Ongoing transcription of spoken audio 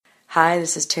Hi,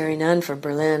 this is Terry Nunn from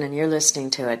Berlin, and you're listening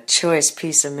to A Choice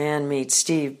Piece of Man meets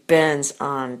Steve Benz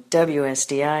on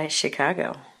WSDI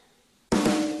Chicago.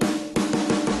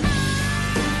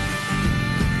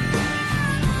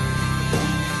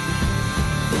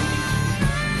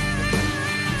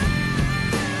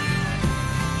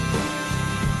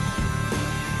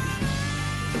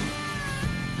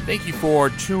 Thank you for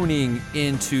tuning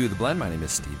into The Blend. My name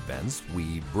is Steve Benz.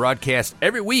 We broadcast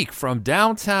every week from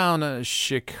downtown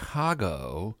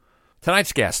Chicago.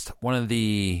 Tonight's guest, one of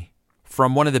the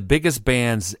biggest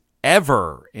bands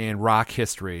ever in rock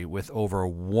history with over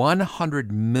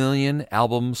 100 million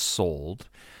albums sold.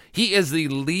 He is the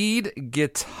lead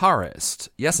guitarist.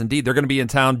 Yes, indeed, they're going to be in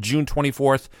town June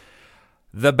 24th.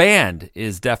 The band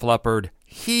is Def Leppard.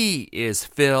 He is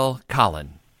Phil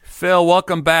Collen. Phil,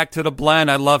 welcome back to The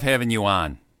Blend. I love having you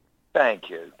on.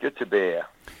 Thank you. Good to be here.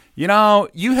 You know,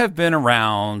 you have been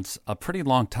around a pretty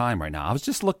long time right now. I was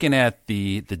just looking at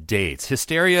the dates.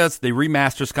 Hysteria's, the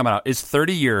remaster's coming out, is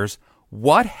 30 years.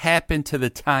 What happened to the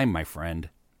time, my friend?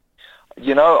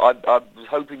 You know, I was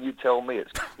hoping you'd tell me.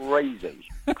 It's crazy.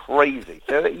 Crazy.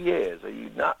 30 years. Are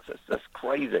you nuts? That's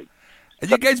crazy.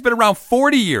 You guys been around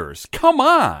 40 years. Come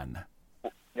on.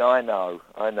 Yeah, I know.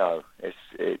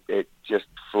 It just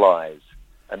flies,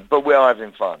 but we're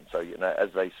having fun. So as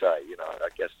they say, I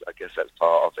guess that's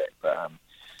part of it. But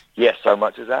yes, so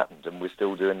much has happened, and we're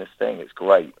still doing this thing. It's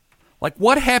great. Like,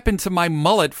 what happened to my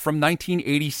mullet from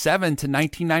 1987 to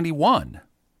 1991?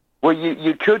 Well,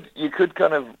 you could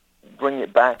kind of bring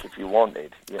it back if you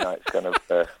wanted. It's kind of.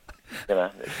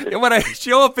 When I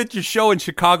show up at your show in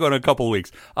Chicago in a couple of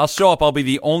weeks, I'll show up. I'll be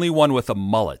the only one with a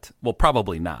mullet. Well,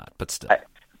 probably not, but still.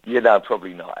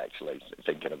 Probably not, actually,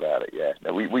 thinking about it, yeah.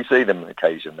 No, we see them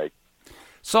occasionally.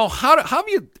 So how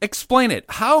do you explain it?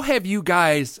 How have you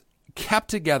guys kept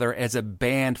together as a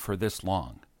band for this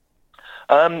long?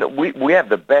 We have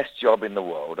the best job in the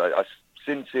world. I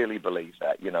sincerely believe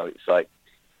that. It's like,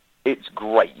 it's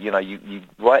great. You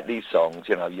write these songs,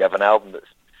 you have an album that's,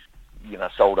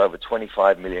 sold over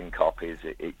 25 million copies.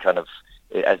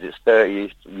 It has its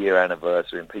 30th year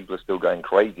anniversary, and people are still going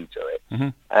crazy to it. Mm-hmm.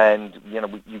 And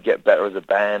you get better as a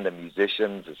band, and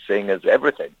musicians, as singers,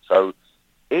 everything. So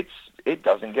it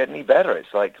doesn't get any better.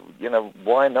 It's like,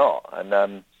 why not?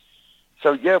 And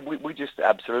we just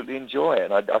absolutely enjoy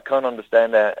it. And I can't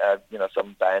understand that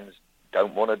some bands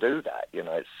don't want to do that.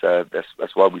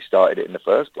 That's why we started it in the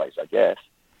first place, I guess.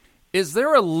 Is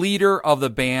there a leader of the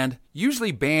band?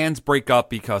 Usually bands break up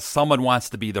because someone wants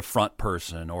to be the front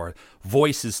person or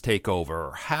voices take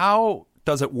over. How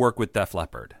does it work with Def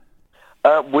Leppard?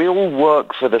 We all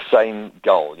work for the same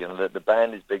goal. The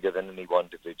band is bigger than any one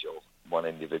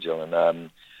individual,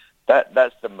 and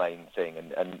that's the main thing.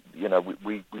 And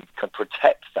we can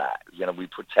protect that. We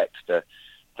protect the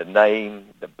name,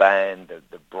 the band,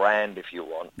 the brand, if you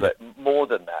want. But more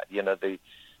than that,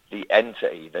 the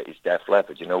entity that is Def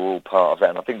Leppard, we're all part of that,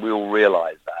 and I think we all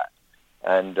realise that.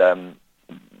 And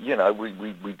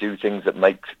we do things that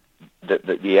make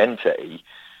the entity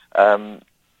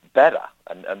better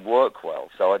and work well.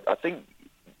 So I think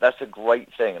that's a great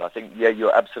thing, and I think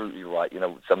you're absolutely right.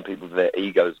 Some people, their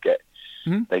egos get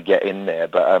in there,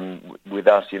 but with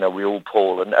us, we all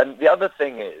pull. And the other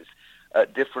thing is,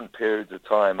 at different periods of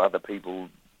time, other people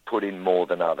put in more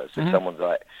than others. If someone's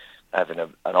like having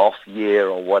an off year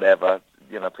or whatever,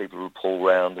 people will pull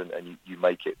round and you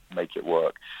make it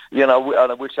work. And I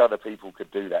wish other people could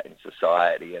do that in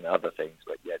society and other things,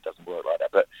 but it doesn't work like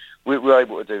that. But we're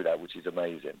able to do that, which is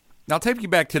amazing. Now, take you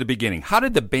back to the beginning. How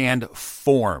did the band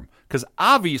form? Because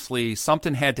obviously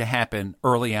something had to happen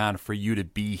early on for you to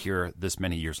be here this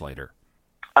many years later.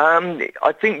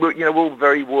 I think we're all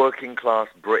very working class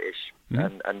British,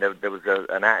 and there was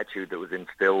an attitude that was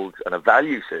instilled and a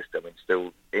value system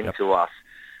instilled into us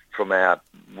from our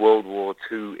World War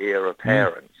II era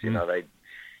parents. I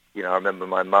remember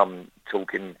my mum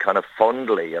talking kind of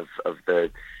fondly of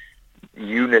the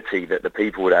unity that the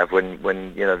people would have when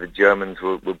the Germans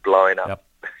were blowing up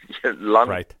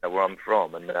London, where I'm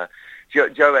from, and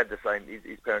Joe had the same.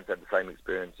 His parents had the same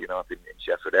experience. Up in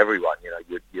Sheffield, everyone.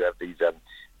 You have these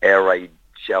air raid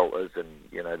shelters, and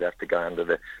they have to go under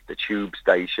the tube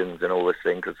stations and all this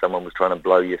thing because someone was trying to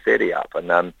blow your city up,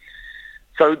 and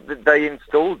so they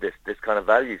installed this kind of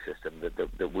value system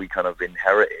that we kind of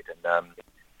inherited, and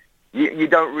you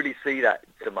don't really see that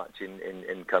so much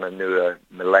in kind of newer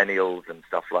millennials and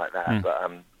stuff like that,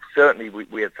 but certainly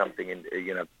we had something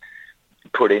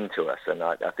put into us, and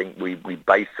I think we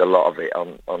based a lot of it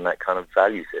on that kind of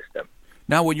value system.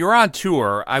 Now, when you're on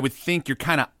tour, I would think you're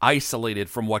kind of isolated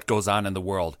from what goes on in the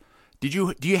world. Do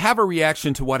you have a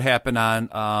reaction to what happened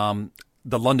on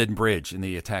the London Bridge and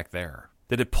the attack there?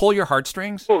 Did it pull your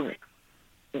heartstrings? Well,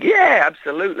 yeah,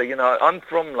 absolutely. You know, I'm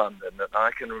from London, and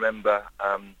I can remember,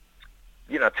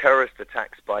 terrorist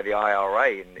attacks by the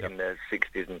IRA in the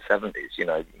 60s and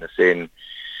 70s. Seeing,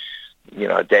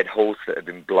 a dead horse that had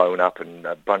been blown up and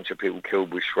a bunch of people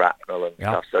killed with shrapnel and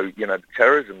stuff. So,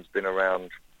 terrorism's been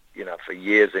around, for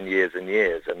years and years and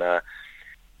years. And,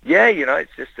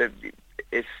 it's just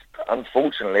it's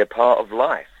unfortunately a part of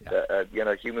life.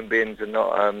 That, human beings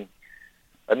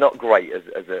are not great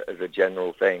as a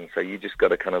general thing. So you just got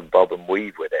to kind of bob and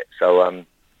weave with it. So,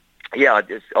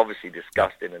 it's obviously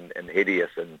disgusting and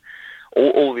hideous and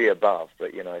all the above,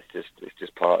 but it's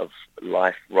just part of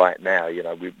life right now.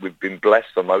 We've been blessed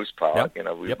for most part.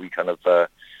 We kind of our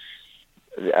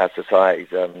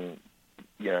society's in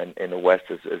the West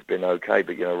has been okay,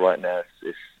 but right now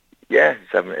it's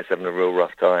having a real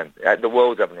rough time. The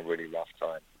world's having a really rough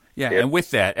time. Yeah, and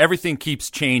with that, everything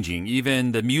keeps changing.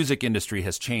 Even the music industry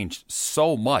has changed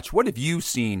so much. What have you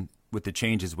seen with the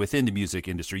changes within the music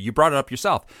industry? You brought it up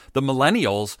yourself. The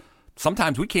millennials,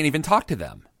 sometimes we can't even talk to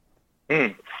them.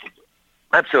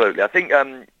 Absolutely. I think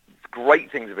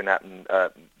great things have been happening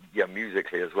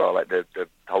musically as well, like the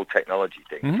whole technology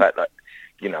thing. Mm-hmm. The fact that,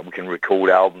 we can record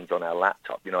albums on our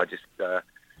laptop. I just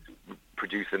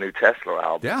produced a new Tesla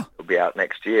album. Yeah. It'll be out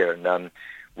next year. And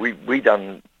we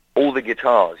done all the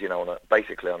guitars,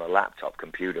 basically on a laptop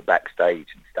computer backstage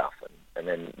and stuff. And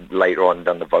then later on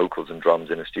done the vocals and drums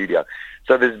in a studio.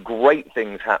 So there's great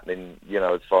things happening,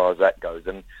 as far as that goes.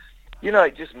 And,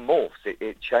 it just morphs.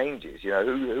 It changes.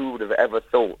 Who would have ever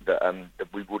thought that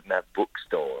that we wouldn't have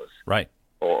bookstores, right,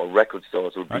 or record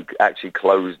stores would be actually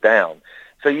closed down?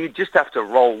 So you just have to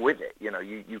roll with it.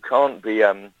 You can't be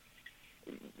go,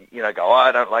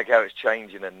 I don't like how it's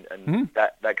changing, and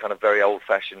that kind of very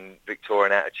old-fashioned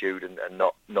Victorian attitude, and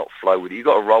not flow with it. You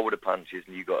got to roll with the punches,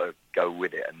 and you got to go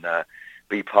with it and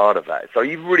be part of that. So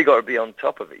you've really got to be on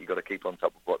top of it. You got to keep on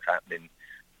top of what's happening.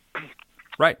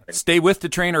 Right. Stay with the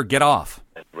train or get off.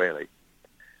 Really.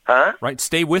 Huh? Right.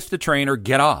 Stay with the train or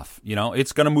get off.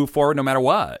 It's going to move forward no matter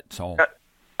what. So.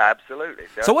 Absolutely.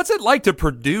 So what's it like to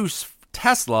produce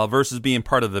Tesla versus being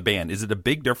part of the band? Is it a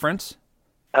big difference?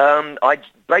 I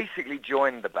basically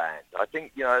joined the band. I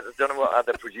think, I don't know what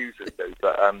other producers do,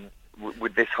 but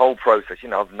with this whole process,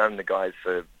 I've known the guys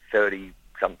for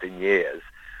 30-something years,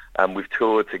 and we've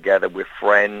toured together, we're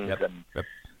friends,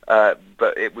 but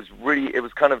it was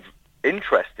kind of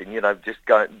interesting, just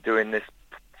doing this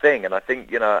thing. And I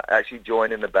think, actually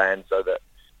joining the band so that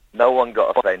no one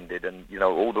got offended, and,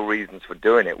 all the reasons for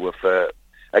doing it were for,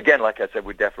 again, like I said,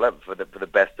 with Def Leppard, for the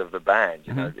best of the band,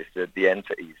 the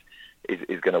entities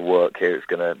is going to work here. It's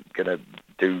going to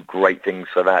do great things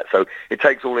for that. So it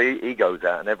takes all the egos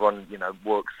out, and everyone,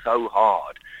 works so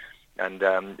hard. And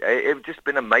it's just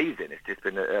been amazing. It's just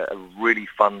been a really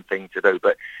fun thing to do.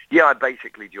 But yeah, I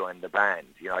basically joined the band.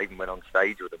 I even went on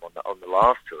stage with them on the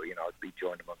last tour. I'd be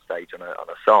joining them on stage on a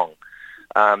song.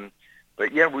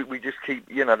 But yeah, we just keep.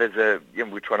 There's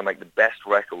we're trying to make the best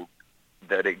record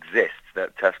that exists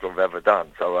that Tesla have ever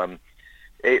done. So all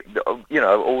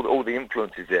the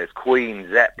influences there. It's Queen,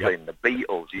 Zeppelin, the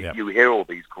Beatles. You hear all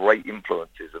these great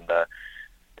influences, and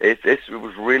it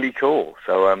was really cool.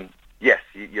 So yes,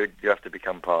 you have to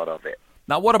become part of it.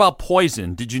 Now, what about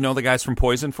Poison? Did you know the guys from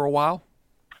Poison for a while?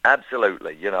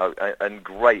 Absolutely, and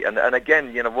great. And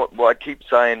again, what I keep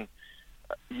saying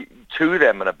to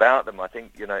them and about them, I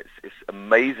think, it's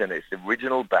amazing. It's the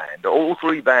original band. All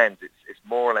three bands, it's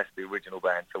more or less the original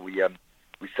band. So we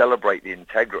celebrate the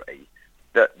integrity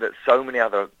that so many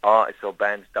other artists or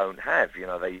bands don't have.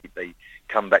 They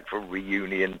come back for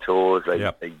reunion tours.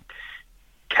 They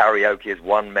karaoke as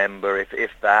one member,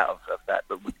 if that of that.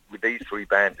 But with these three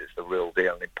bands, it's the real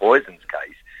deal. And in Poison's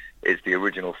case, it's the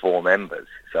original four members.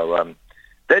 So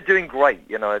they're doing great.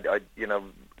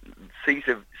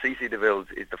 CeCe DeVille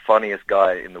is the funniest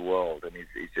guy in the world, and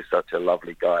he's just such a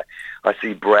lovely guy. I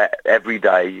see Brett every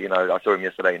day. I saw him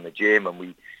yesterday in the gym, and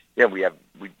we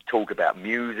talk about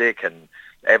music and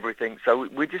everything. So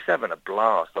we're just having a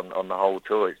blast on the whole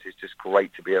tour. It's just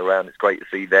great to be around. It's great to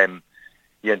see them,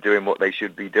 doing what they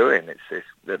should be doing. It's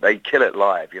that they kill it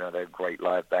live. They're a great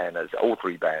live band, as all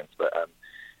three bands. But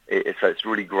it's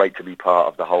really great to be part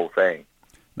of the whole thing.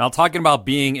 Now, talking about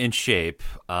being in shape,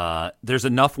 there's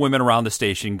enough women around the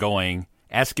station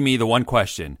asking me the one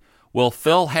question: will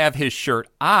Phil have his shirt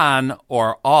on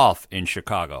or off in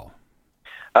Chicago?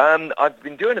 I've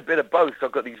been doing a bit of both.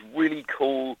 I've got these really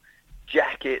cool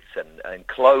jackets and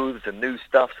clothes and new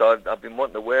stuff, so I've been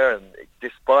wanting to wear them,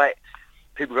 despite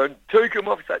people going, take them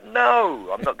off. It's like, no,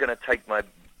 I'm not going to take my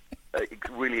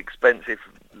really expensive,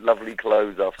 lovely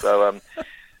clothes off. So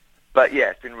But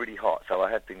yeah, it's been really hot, so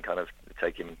I have been kind of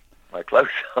taking my clothes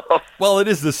off. Well, it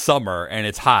is the summer, and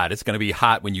it's hot. It's going to be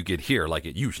hot when you get here, like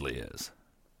it usually is.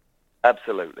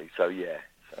 Absolutely. So yeah.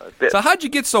 So how'd you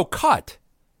get so cut?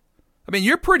 I mean,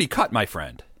 you're pretty cut, my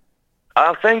friend.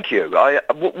 Oh, thank you.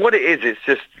 What it is, it's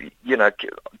just,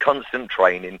 constant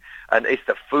training, and it's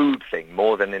the food thing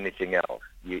more than anything else.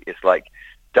 It's like,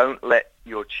 don't let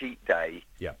your cheat day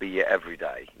be your every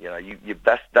day.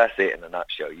 That's it in a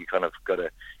nutshell. You kind of got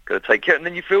to take care, and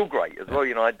then you feel great as well.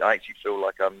 I actually feel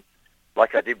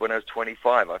like I did when I was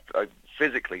 25. I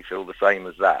physically feel the same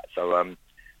as that. So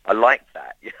I like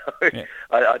that. Yeah.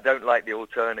 I don't like the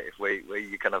alternative where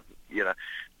you kind of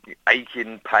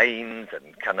aching pains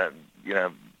and kind of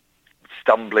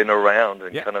stumbling around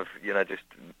and kind of just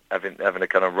having a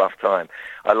kind of rough time.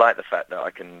 I like the fact that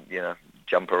I can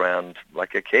jump around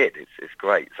like a kid. It's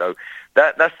great. So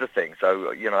that's the thing.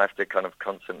 So I have to kind of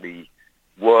constantly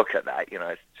work at that.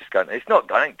 It's just I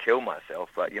don't kill myself,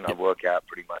 but I work out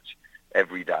pretty much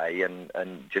every day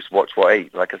and just watch what I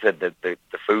eat. Like I said, the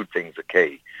food things are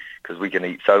key, because we can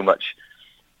eat so much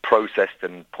processed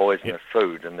and poisonous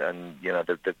food, and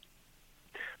the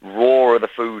rawer the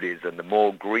food is, and the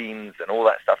more greens and all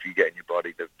that stuff you get in your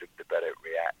body, the better it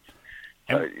reacts.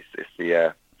 So it's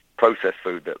the processed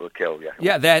food that will kill you.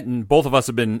 Yeah, that, and both of us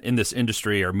have been in this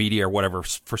industry or media or whatever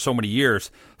for so many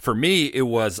years. For me, it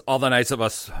was all the nights of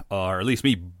us, or at least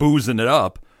me, boozing it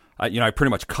up. I pretty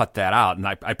much cut that out, and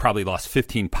I probably lost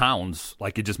 15 pounds.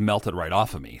 Like, it just melted right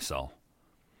off of me. So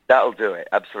that'll do it,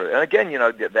 absolutely. And again,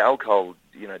 the alcohol,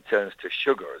 turns to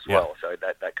sugar as well. So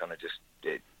that kind of just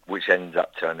which ends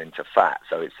up turning into fat.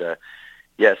 So it's a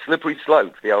slippery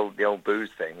slope. The old booze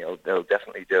thing. They'll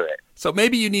definitely do it. So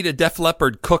maybe you need a Def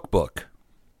Leppard cookbook.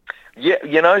 Yeah,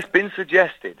 it's been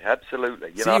suggested.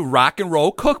 Absolutely. See, rock and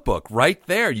roll cookbook right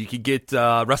there. You could get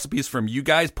recipes from you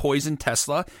guys, Poison,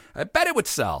 Tesla. I bet it would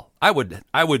sell. I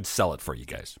would sell it for you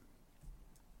guys.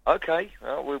 Okay,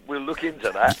 well, we'll look into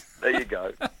that. There you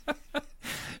go.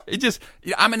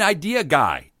 I'm an idea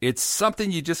guy. It's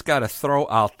something you just got to throw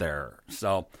out there.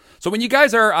 So when you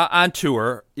guys are on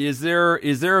tour, is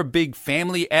there a big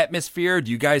family atmosphere? Do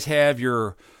you guys have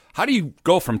how do you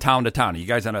go from town to town? Are you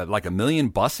guys on a million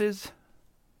buses?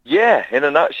 Yeah, in a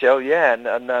nutshell, yeah.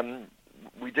 And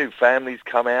we do. Families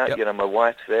come out. Yep. My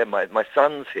wife's there. My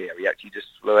son's here. He actually just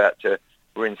flew out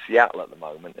we're in Seattle at the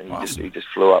moment, and awesome. he just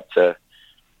flew up to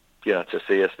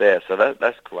see us there. So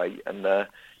that's great. And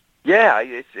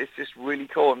it's just really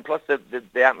cool. And plus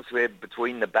the atmosphere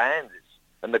between the bands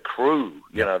and the crew.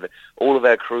 All of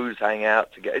our crews hang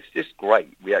out together. It's just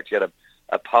great. We actually had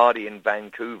a party in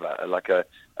Vancouver, like a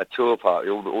tour party,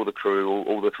 all the crew,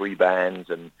 all the three bands,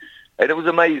 and it was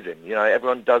amazing.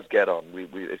 Everyone does get on.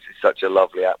 It's such a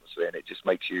lovely atmosphere, and it just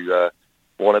makes you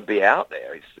want to be out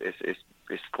there.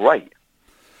 It's great.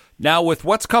 Now, with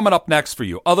what's coming up next for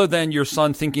you, other than your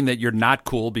son thinking that you're not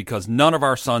cool, because none of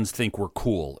our sons think we're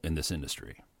cool in this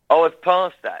industry. Oh, I've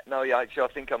passed that. No, actually, I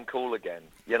think I'm cool again.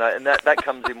 And that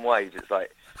comes in waves. It's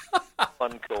like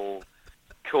uncool,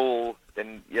 cool,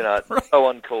 then right. So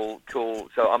uncool, cool.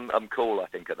 So I'm cool, I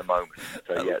think, at the moment.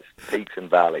 So yes, peaks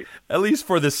and valleys. At least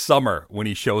for this summer when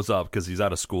he shows up, because he's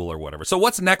out of school or whatever. So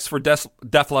what's next for Def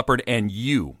Leppard and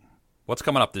you? What's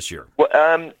coming up this year?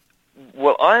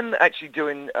 Well, I'm actually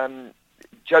doing.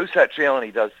 Joe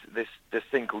Satriani does this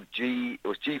thing called It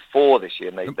was G4 this year,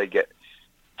 and they get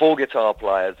 4 guitar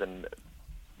players, and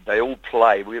they all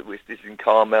play. This is in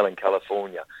Carmel in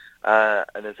California,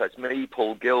 and it's me,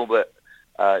 Paul Gilbert,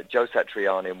 Joe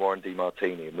Satriani, and Warren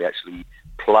DeMartini, and we actually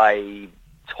play,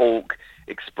 talk,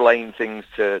 explain things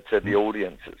to the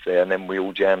audience that's there, and then we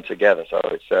all jam together. So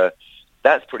it's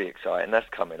that's pretty exciting. That's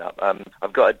coming up.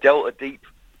 I've got a Delta Deep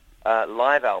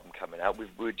live album coming out.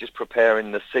 We're just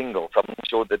preparing the single, so I'm not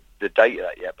sure the date of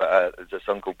that yet, but there's a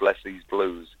song called Bless These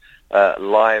Blues,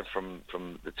 live from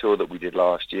the tour that we did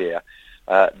last year.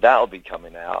 That'll be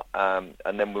coming out,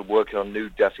 and then we're working on new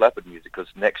Def Leppard music, because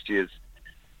next year's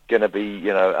going to be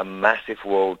a massive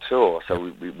world tour,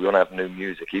 so we want to have new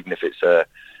music, even if it's an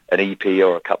EP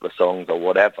or a couple of songs or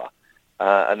whatever.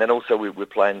 And then also we're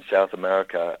playing South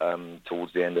America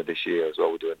towards the end of this year as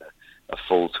well. We're doing a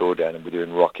full tour down, and we're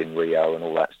doing Rock in Rio and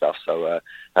all that stuff. So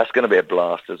that's going to be a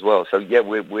blast as well. So yeah,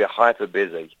 we're hyper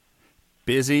busy.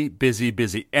 Busy,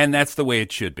 and that's the way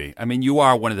it should be. I mean, you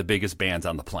are one of the biggest bands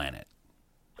on the planet.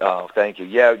 Oh, thank you.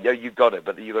 Yeah, you got it.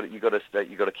 But you got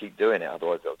to keep doing it.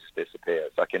 Otherwise, they'll just disappear.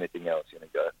 It's like anything else. You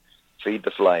got to feed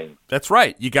the flame. That's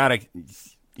right. You got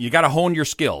to hone your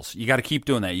skills. You got to keep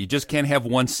doing that. You just can't have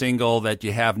one single that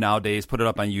you have nowadays, put it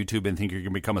up on YouTube, and think you're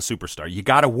going to become a superstar. You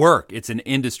got to work. It's an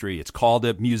industry. It's called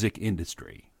a music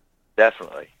industry.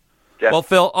 Definitely. Well,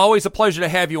 Phil, always a pleasure to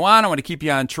have you on. I want to keep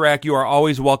you on track. You are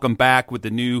always welcome back with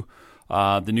the new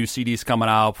CDs coming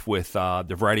out with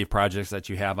the variety of projects that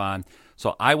you have on.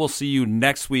 So I will see you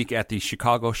next week at the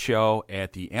Chicago show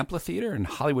at the Amphitheater and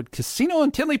Hollywood Casino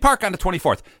in Tinley Park on the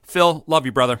 24th. Phil, love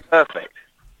you, brother. Perfect.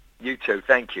 You too.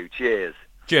 Thank you. Cheers.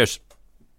 Cheers.